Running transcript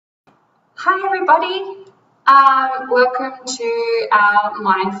Hi everybody, welcome to our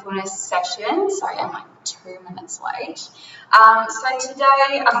mindfulness session. Sorry, I'm like 2 minutes late. So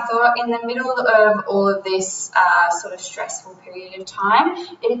today I thought in the middle of all of this sort of stressful period of time,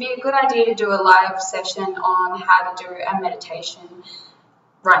 it'd be a good idea to do a live session on how to do a meditation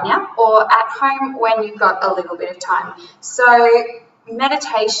right now or at home when you've got a little bit of time. So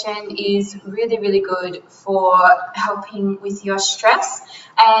meditation is really good for helping with your stress,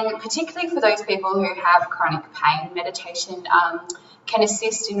 and particularly for those people who have chronic pain. Meditation can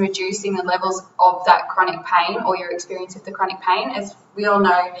assist in reducing the levels of that chronic pain or your experience of the chronic pain. As we all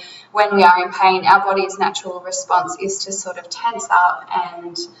know, when we are in pain, our body's natural response is to sort of tense up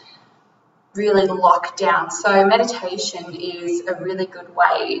and really lock down. So meditation is a really good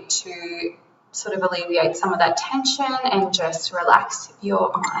way to sort of alleviate some of that tension and just relax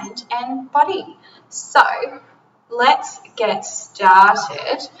your mind and body. So let's get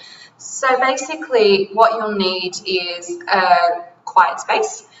started. So basically what you'll need is a quiet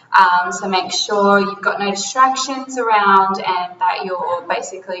space. So make sure you've got no distractions around and that you're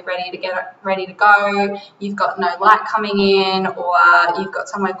basically ready to go. You've got no light coming in, or you've got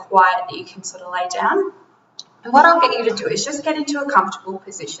somewhere quiet that you can sort of lay down. And what I'll get you to do is just get into a comfortable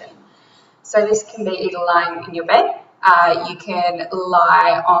position. So this can be either lying in your bed, you can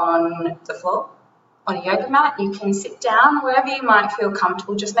lie on the floor, on a yoga mat, you can sit down, wherever you might feel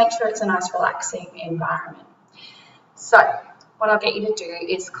comfortable. Just make sure it's a nice relaxing environment. So what I'll get you to do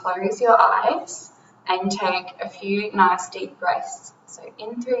is close your eyes and take a few nice deep breaths. So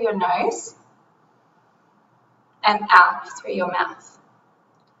in through your nose and out through your mouth.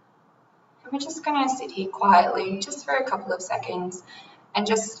 And we're just going to sit here quietly just for a couple of seconds and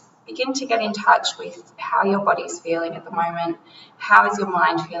just begin to get in touch with how your body's feeling at the moment. How is your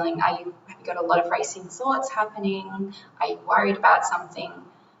mind feeling? Have you got a lot of racing thoughts happening? Are you worried about something?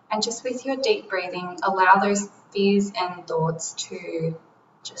 And just with your deep breathing, allow those fears and thoughts to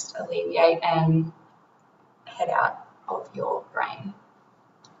just alleviate and head out of your brain.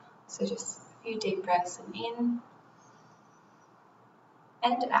 So just a few deep breaths in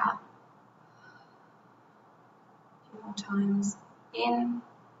and out. A few more times in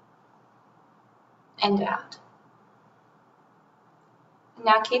and out.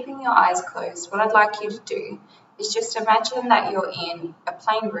 Now, keeping your eyes closed, what I'd like you to do is just imagine that you're in a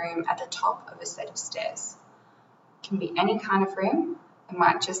plain room at the top of a set of stairs. It can be any kind of room. It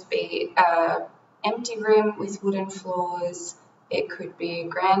might just be an empty room with wooden floors. It could be a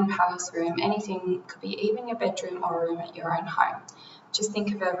grand palace room, anything. It could be even your bedroom or a room at your own home. Just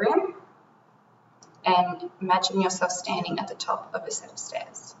think of a room and imagine yourself standing at the top of a set of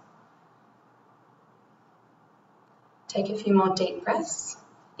stairs. Take a few more deep breaths,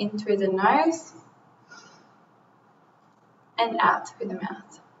 in through the nose and out through the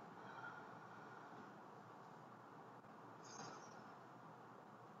mouth.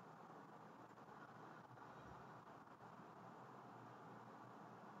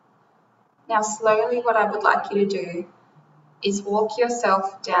 Now slowly what I would like you to do is walk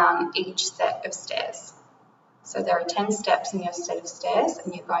yourself down each set of stairs. So there are 10 steps in your set of stairs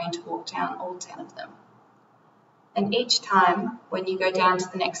and you're going to walk down all 10 of them. And each time when you go down to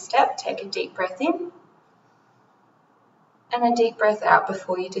the next step, take a deep breath in and a deep breath out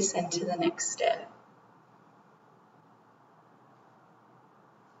before you descend to the next step.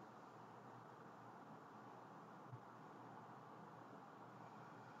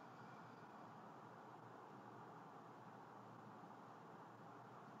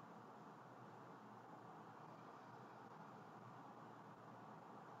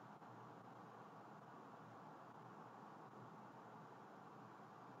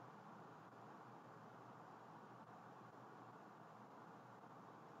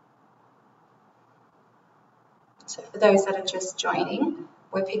 So for those that are just joining,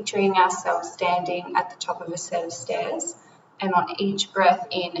 we're picturing ourselves standing at the top of a set of stairs, and on each breath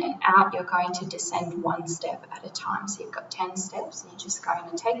in and out, you're going to descend one step at a time. So you've got 10 steps, and you're just going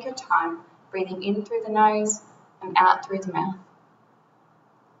to take your time, breathing in through the nose and out through the mouth.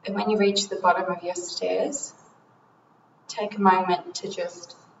 And when you reach the bottom of your stairs, take a moment to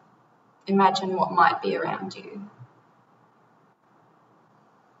just imagine what might be around you.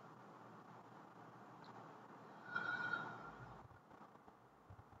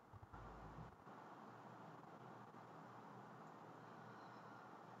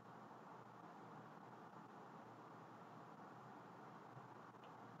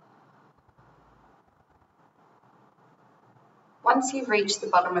 Once you've reached the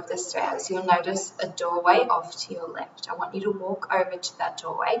bottom of the stairs, you'll notice a doorway off to your left. I want you to walk over to that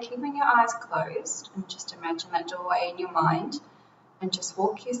doorway, keeping your eyes closed, and just imagine that doorway in your mind. And just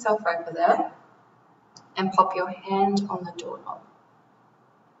walk yourself over there and pop your hand on the doorknob.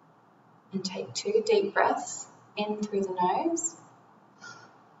 And take 2 deep breaths in through the nose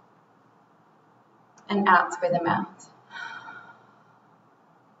and out through the mouth.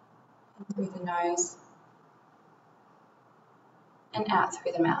 In through the nose and out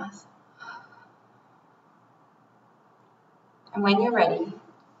through the mouth. And when you're ready,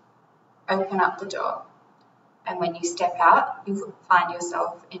 open up the door. And when you step out, you'll find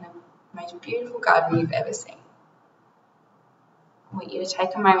yourself in the most beautiful garden you've ever seen. I want you to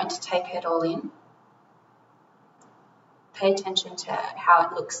take a moment to take it all in. Pay attention to how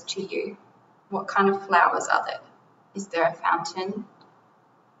it looks to you. What kind of flowers are there? Is there a fountain?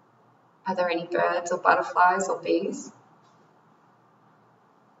 Are there any birds or butterflies or bees?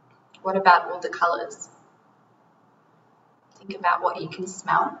 What about all the colours? Think about what you can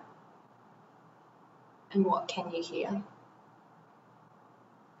smell and what can you hear.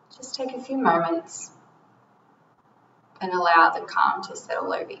 Just take a few moments and allow the calm to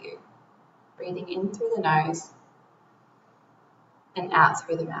settle over you. Breathing in through the nose and out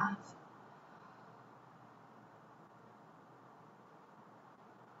through the mouth.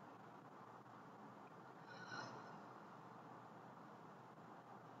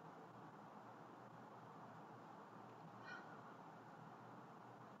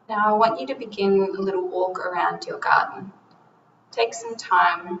 Now I want you to begin a little walk around your garden. Take some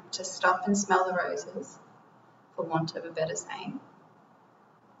time to stop and smell the roses, for want of a better saying,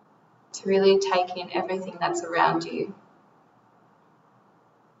 to really take in everything that's around you.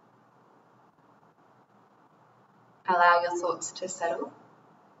 Allow your thoughts to settle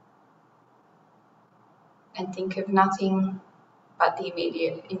and think of nothing but the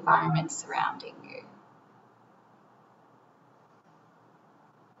immediate environment surrounding you.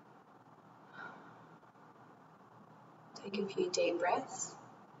 Take a few deep breaths.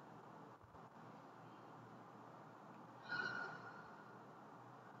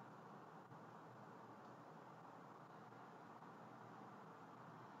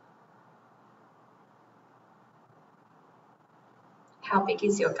 How big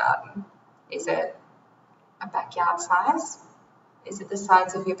is your garden? Is it a backyard size? Is it the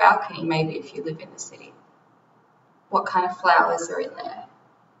size of your balcony, maybe if you live in the city? What kind of flowers are in there?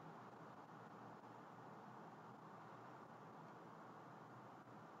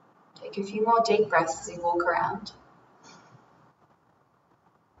 Take a few more deep breaths as you walk around.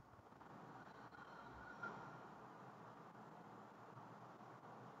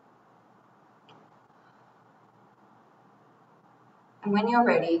 And when you're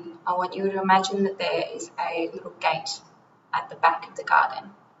ready, I want you to imagine that there is a little gate at the back of the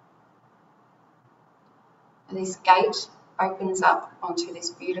garden. And this gate opens up onto this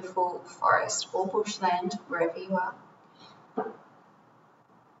beautiful forest or bushland, wherever you are.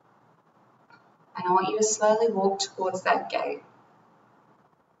 And I want you to slowly walk towards that gate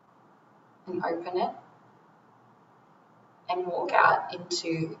and open it and walk out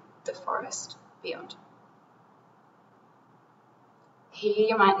into the forest beyond. Here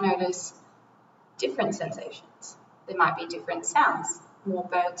you might notice different sensations. There might be different sounds, more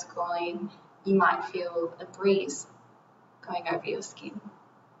birds calling. You might feel a breeze going over your skin.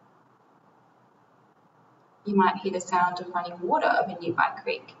 You might hear the sound of running water of a nearby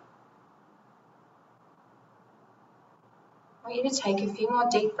creek. I want you to take a few more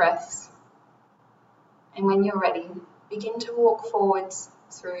deep breaths, and when you're ready, begin to walk forwards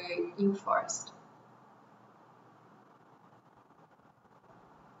through your forest.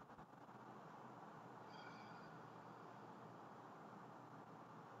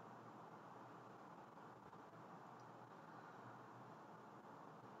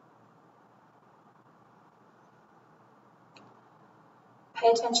 Pay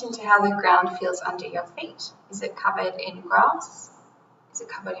attention to how the ground feels under your feet. Is it covered in grass? Is it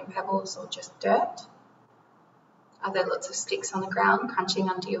covered in pebbles or just dirt? Are there lots of sticks on the ground crunching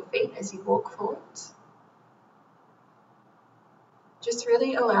under your feet as you walk forwards? Just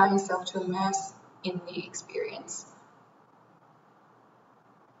really allow yourself to immerse in the experience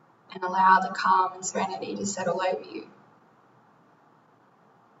and allow the calm and serenity to settle over you.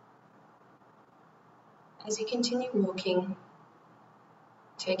 As you continue walking,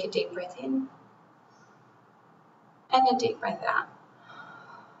 take a deep breath in and a deep breath out.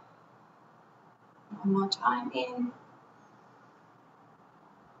 One more time, in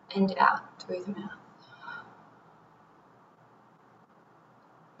and out through the mouth.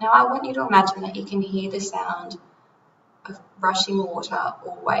 Now I want you to imagine that you can hear the sound of rushing water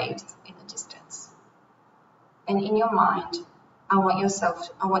or waves in the distance. And in your mind, I want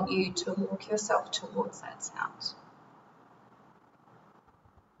you to walk yourself towards that sound.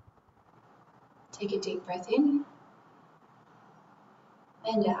 Take a deep breath in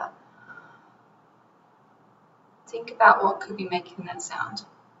and out. Think about what could be making that sound.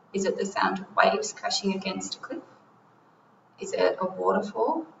 Is it the sound of waves crashing against a cliff? Is it a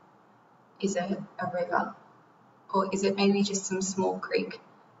waterfall? Is it a river? Or is it maybe just some small creek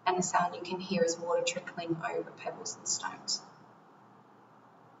and the sound you can hear is water trickling over pebbles and stones?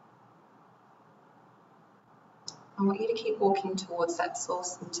 I want you to keep walking towards that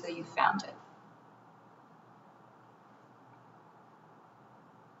source until you've found it.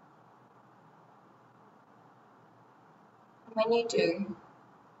 When you do,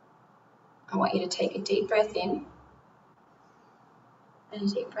 I want you to take a deep breath in and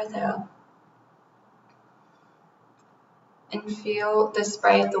a deep breath out. And feel the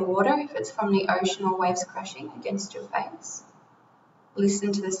spray of the water, if it's from the ocean or waves crashing against your face.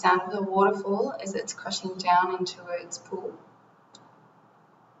 Listen to the sound of the waterfall as it's crashing down into its pool.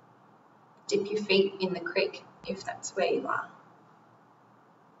 Dip your feet in the creek if that's where you are.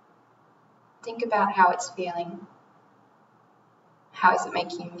 Think about how it's feeling. How is it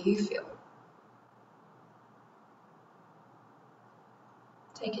making you feel?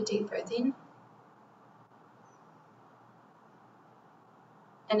 Take a deep breath in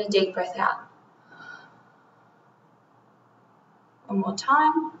and a deep breath out. One more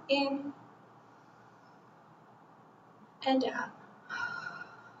time, in and out.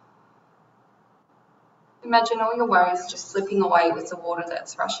 Imagine all your worries just slipping away with the water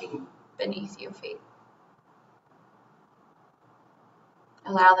that's rushing beneath your feet.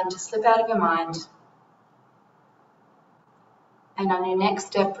 Allow them to slip out of your mind. And on your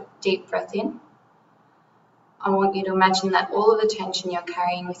next deep breath in, I want you to imagine that all of the tension you're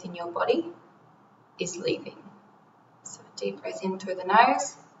carrying within your body is leaving. So deep breath in through the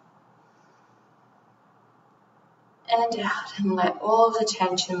nose and out, and let all of the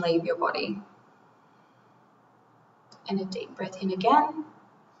tension leave your body. And a deep breath in again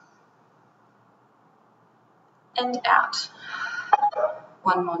and out.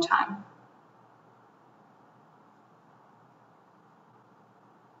 One more time.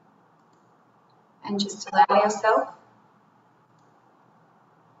 And just allow yourself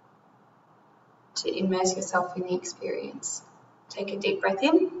to immerse yourself in the experience. Take a deep breath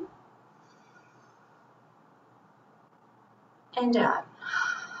in and out.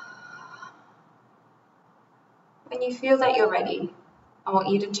 When you feel that you're ready, I want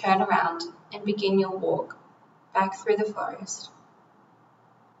you to turn around and begin your walk back through the forest,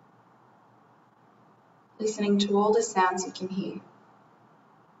 listening to all the sounds you can hear,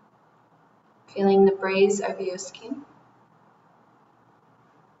 feeling the breeze over your skin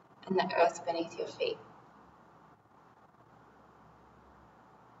and the earth beneath your feet.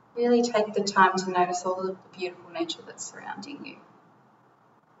 Really take the time to notice all of the beautiful nature that's surrounding you.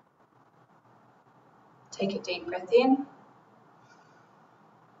 Take a deep breath in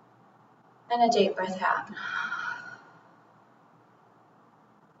and a deep breath out.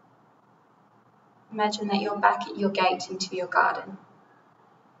 Imagine that you're back at your gate into your garden.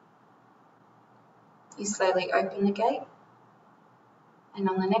 You slowly open the gate, and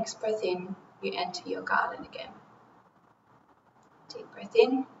on the next breath in, you enter your garden again. Deep breath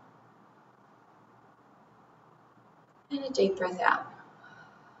in and a deep breath out.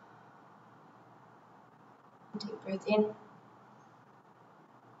 Deep breath in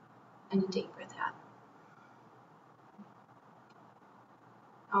and a deep breath out.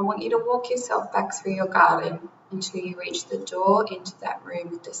 I want you to walk yourself back through your garden until you reach the door into that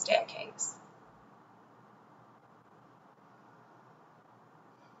room with the staircase.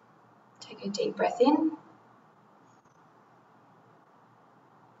 Take a deep breath in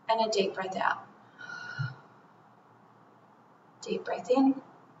and a deep breath out. Deep breath in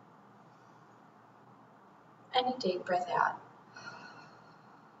and a deep breath out.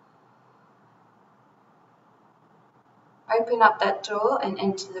 Open up that door and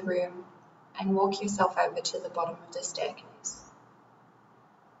enter the room and walk yourself over to the bottom of the staircase.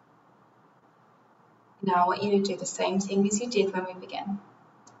 Now I want you to do the same thing as you did when we began.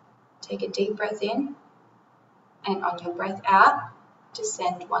 Take a deep breath in and on your breath out,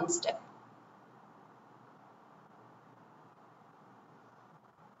 descend one step.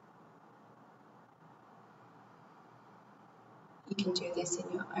 You can do this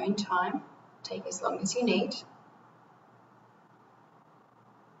in your own time. Take as long as you need.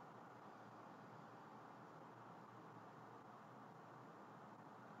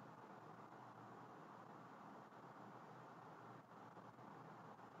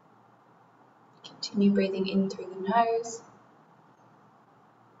 Continue breathing in through the nose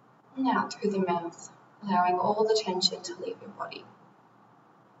and out through the mouth, allowing all the tension to leave your body.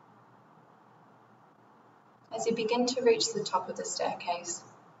 As you begin to reach the top of the staircase,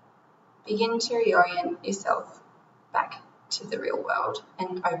 begin to reorient yourself back to the real world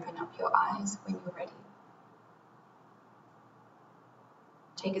and open up your eyes when you're ready.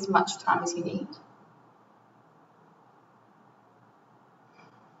 Take as much time as you need.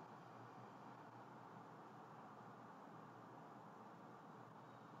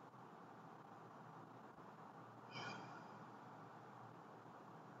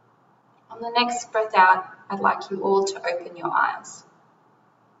 On the next breath out, I'd like you all to open your eyes.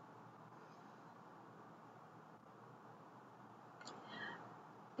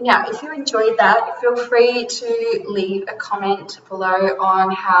 Now, if you enjoyed that, feel free to leave a comment below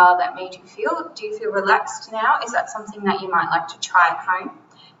on how that made you feel. Do you feel relaxed now? Is that something that you might like to try at home?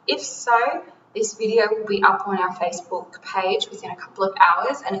 If so, this video will be up on our Facebook page within a couple of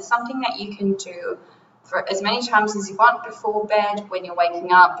hours, and it's something that you can do for as many times as you want, before bed, when you're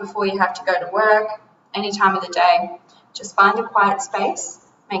waking up, before you have to go to work, any time of the day. Just find a quiet space,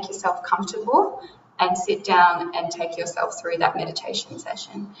 make yourself comfortable, and sit down and take yourself through that meditation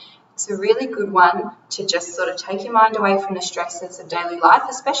session. It's a really good one to just sort of take your mind away from the stresses of daily life,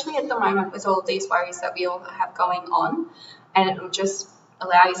 especially at the moment with all of these worries that we all have going on, and it will just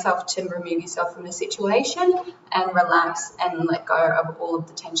allow yourself to remove yourself from the situation and relax and let go of all of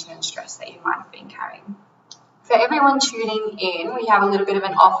the tension and stress that you might have been carrying. For everyone tuning in, we have a little bit of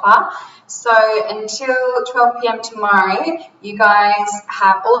an offer. So until 12 p.m. tomorrow, you guys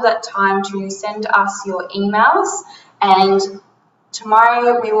have all of that time to send us your emails, and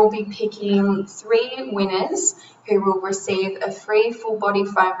tomorrow we will be picking 3 winners who will receive a free full body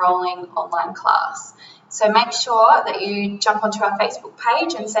foam rolling online class. So make sure that you jump onto our Facebook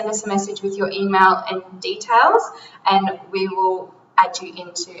page and send us a message with your email and details, and we will add you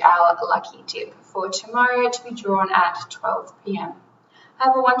into our lucky dip for tomorrow to be drawn at 12 p.m.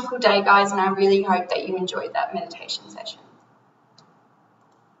 Have a wonderful day, guys, and I really hope that you enjoyed that meditation session.